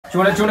Do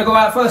you wanna go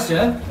out first,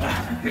 yeah?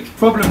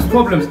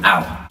 Problems,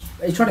 ow!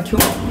 Are you trying to kill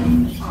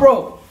me?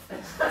 Bro!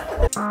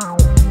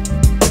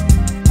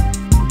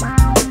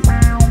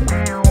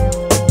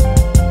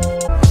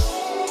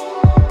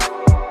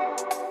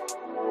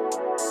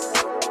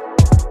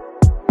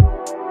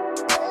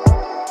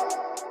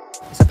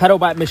 It's a pedal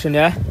bike mission,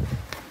 yeah?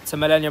 It's a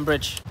Millennium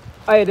Bridge.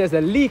 Hey, there's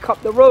a leak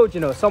up the road, you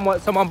know.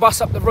 Someone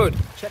bust up the road.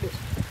 Check this.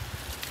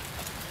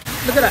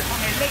 Look at that.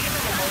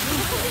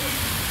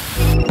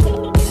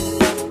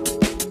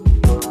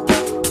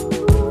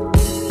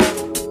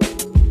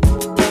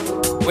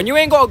 When you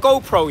ain't got a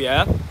GoPro,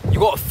 yeah, you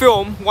got to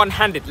film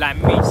one-handed like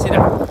me. See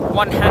that?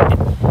 One-handed.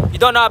 You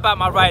don't know about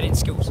my riding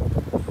skills.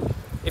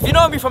 If you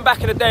know me from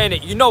back in the day,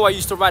 innit, you know I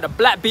used to ride a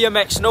black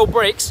BMX, no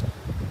brakes,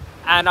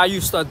 and I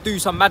used to do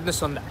some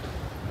madness on that.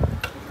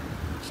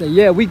 So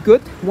yeah, we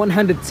good.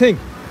 One-handed thing.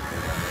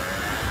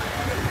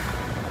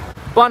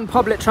 Bun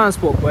public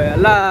transport, boy. A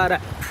lot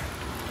of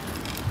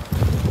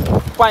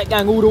that. Bike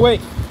gang all the way.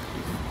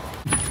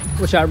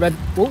 Watch out, Red.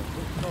 Oh.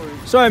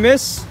 Sorry,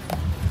 miss.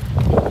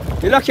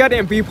 You're lucky I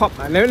didn't beep up,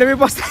 man. Let me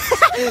bust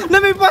that.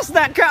 Let me bust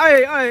that cat.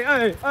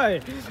 Hey.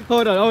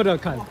 Hold on,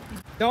 cunt.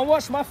 Don't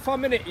watch my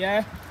thumb in it,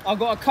 yeah? I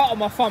got a cut on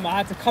my thumb. I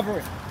had to cover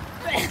it.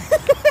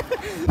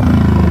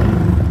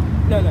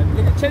 No.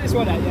 Check this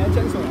one out, yeah?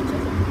 Check this one out.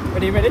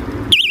 Ready?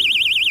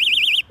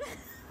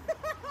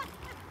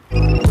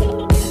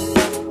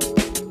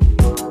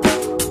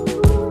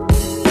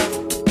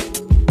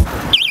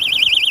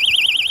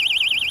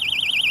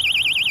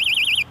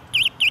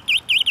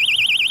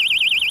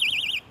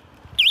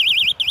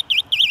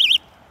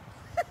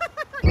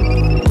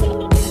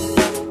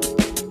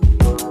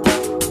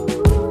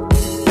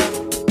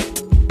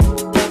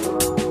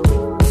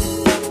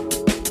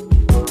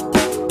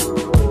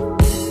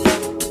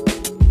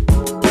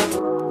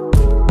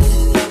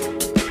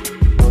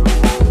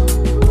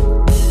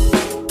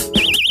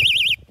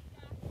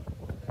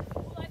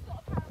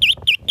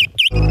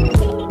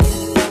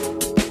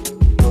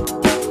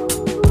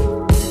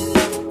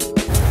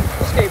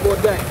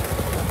 Skateboard gang.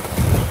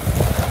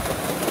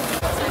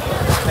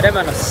 And them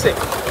man are sick.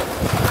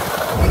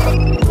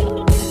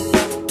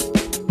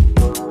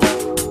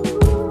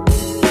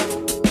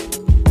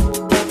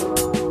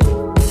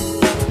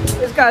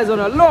 This guy's on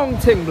a long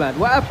thing, blood.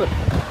 What happened?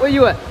 Where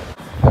you at?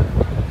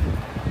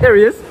 There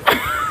he is.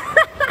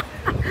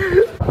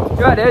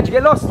 You out there? Did you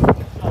get lost?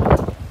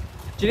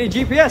 Do you need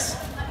GPS?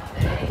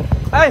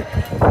 Hey!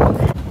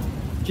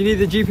 Do you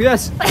need the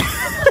GPS?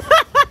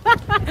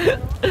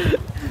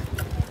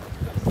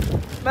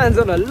 Man's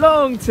on a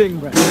long thing,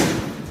 bro.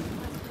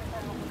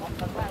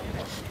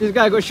 This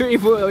guy got shot, he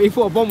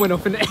thought a bomb went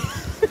off in it.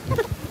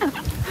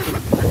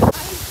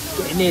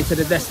 Getting near to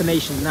the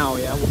destination now,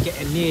 yeah? We're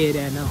getting near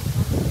there now.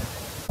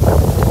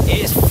 It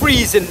is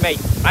freezing,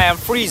 mate. I am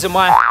freezing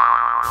my...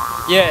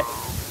 Yeah.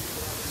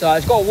 So I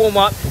just got to warm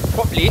up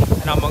properly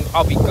and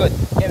I'll be good.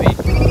 Get me?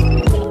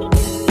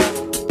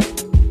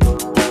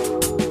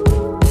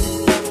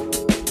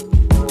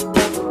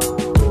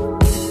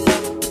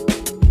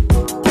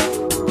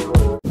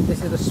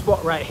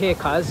 Spot right here,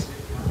 cuz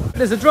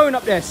there's a drone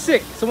up there,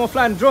 sick. Someone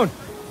flying a drone.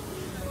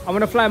 I'm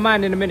gonna fly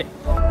mine in a minute.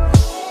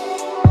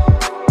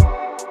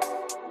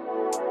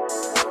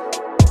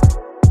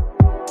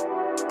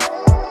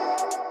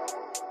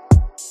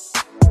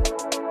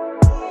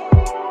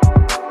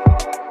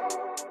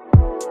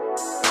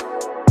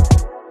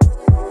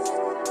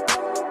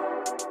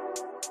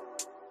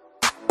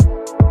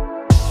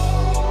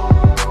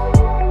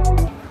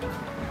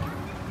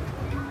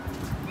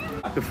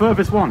 The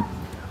furthest one.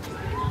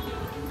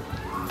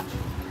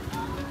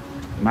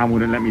 Man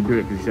wouldn't let me do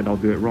it because he said I'll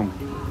do it wrong.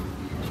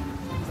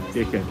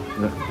 Dickhead.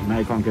 Look, now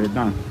you can't get it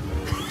done.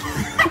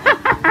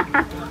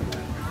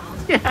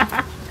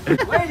 Yeah.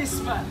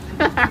 Waste, man.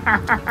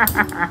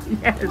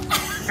 Yes.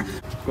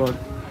 Go on.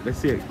 Let's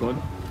see it. Go on.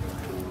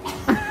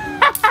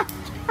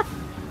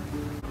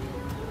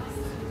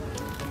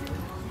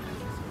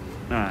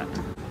 Alright.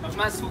 That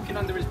man's talking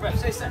under his breath.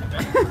 Say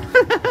something.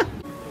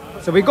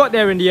 So we got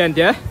there in the end,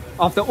 yeah?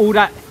 After all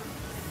that.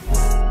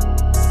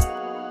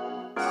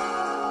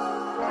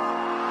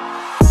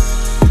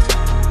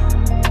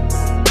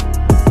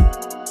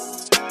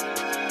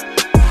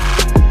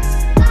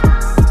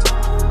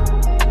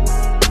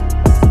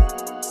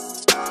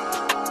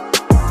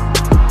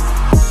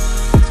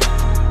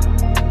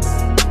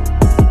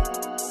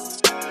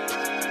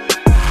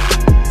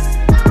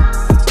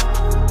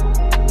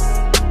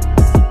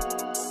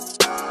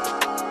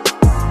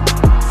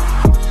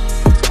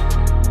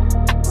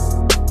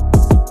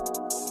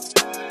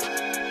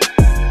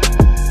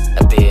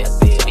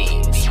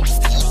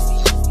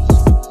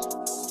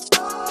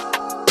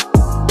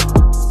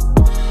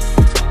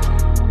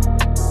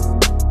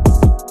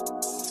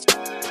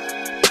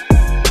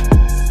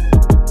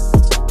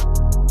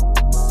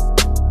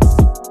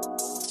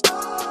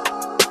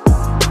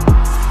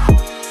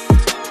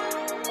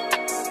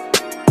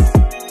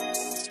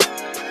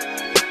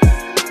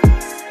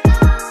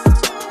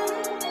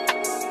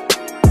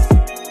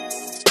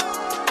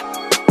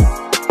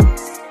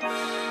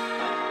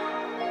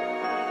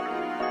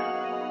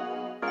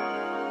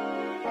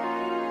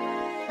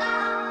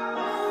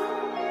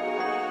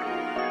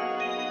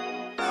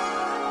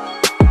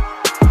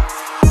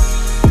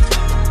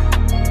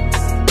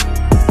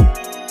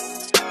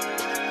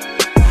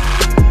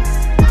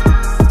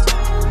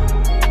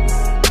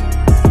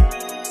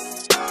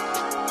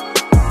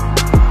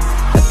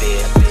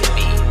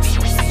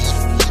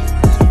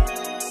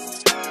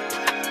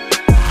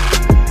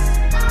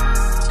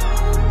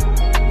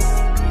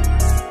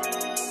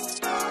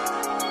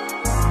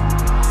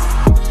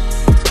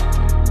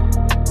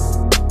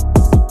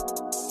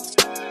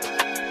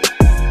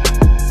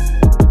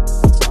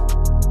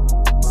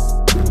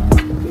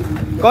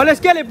 Go on,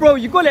 let's get it, bro.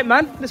 You got it,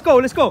 man. Let's go,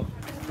 let's go.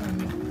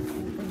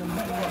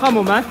 Come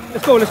on, man.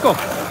 Let's go, let's go.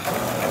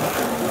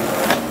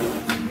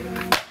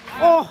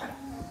 Oh!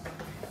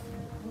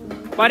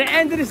 By the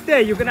end of this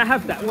day, you're gonna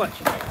have that.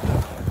 Watch.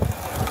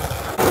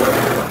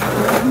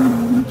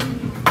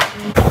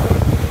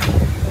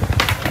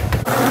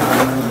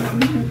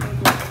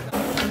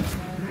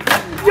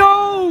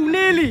 Yo,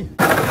 nearly.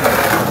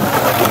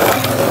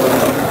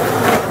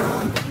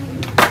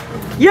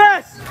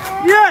 Yes,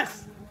 yes.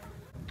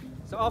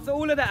 So after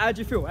all of that, how'd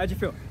you feel? How'd you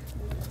feel?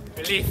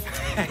 Relief.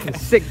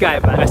 Sick guy,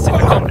 man. Massive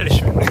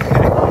accomplishment.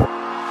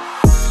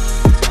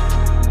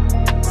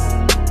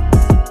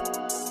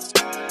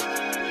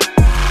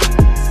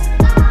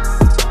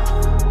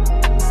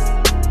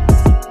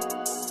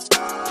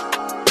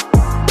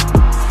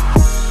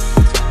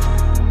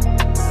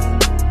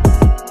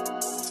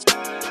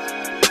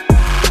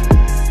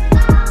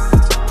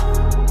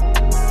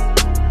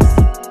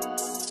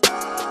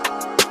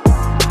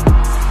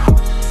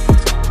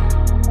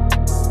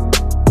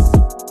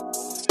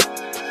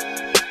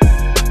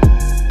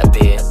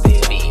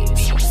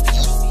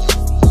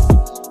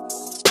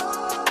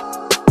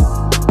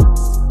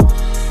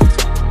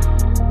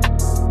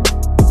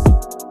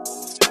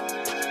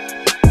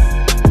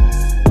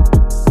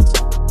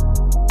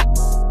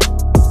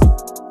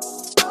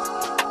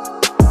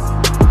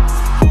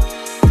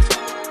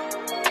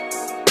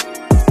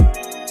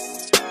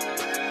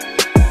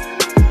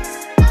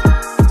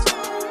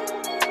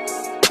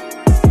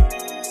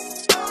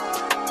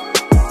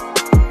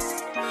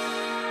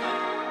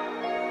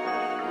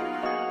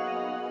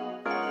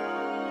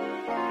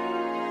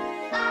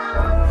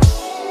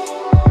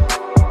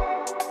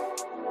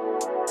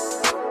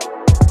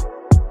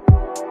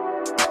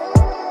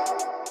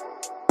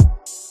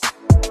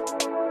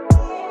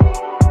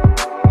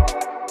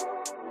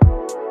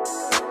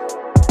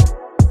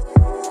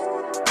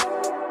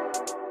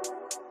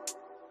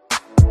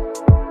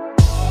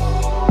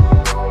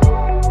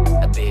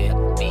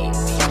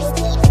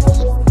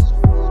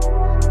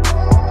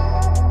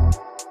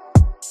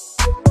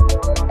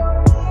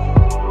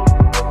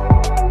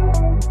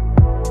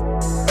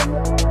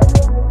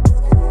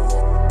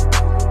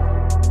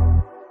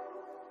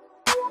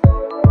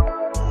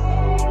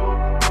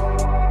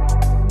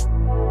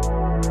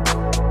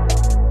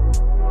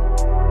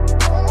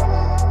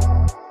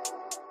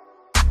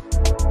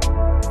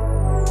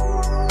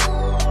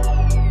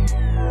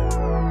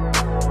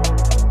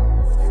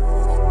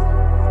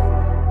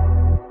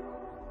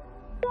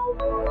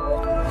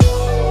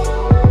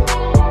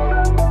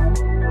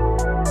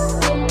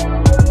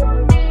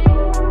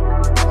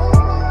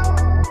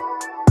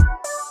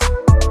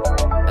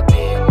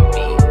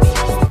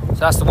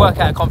 So that's the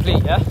workout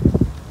complete, yeah?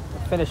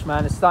 Finished,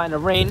 man. It's starting to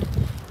rain.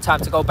 Time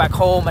to go back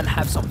home and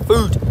have some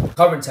food.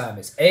 Current time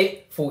is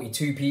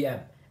 8:42 p.m.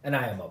 and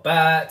I am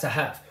about to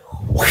have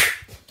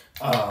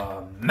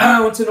a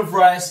mountain of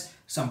rice,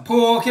 some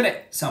pork in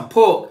it, some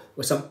pork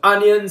with some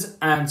onions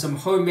and some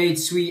homemade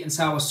sweet and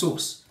sour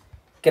sauce.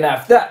 Gonna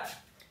have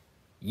that.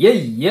 Yeah,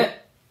 yeah.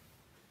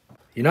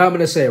 You know what I'm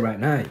gonna say right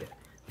now, yeah?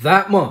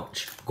 That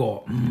much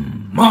got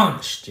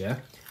munched, yeah?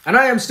 And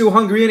I am still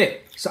hungry in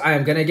it, so I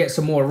am gonna get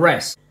some more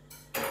rice.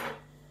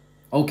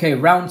 Okay,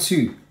 round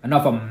two.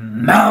 Another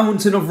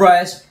mountain of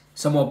rice,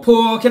 some more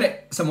pork in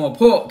it, some more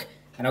pork.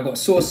 And I got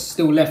sauce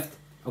still left.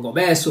 I got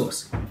bear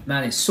sauce.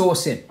 Man, it's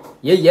saucing.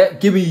 Yeah, yeah,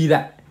 give me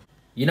that.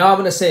 You know what I'm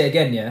gonna say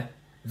again, yeah?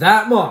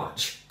 That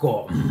much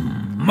got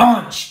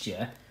munched,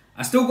 yeah?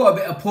 I still got a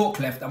bit of pork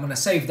left. I'm gonna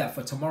save that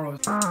for tomorrow.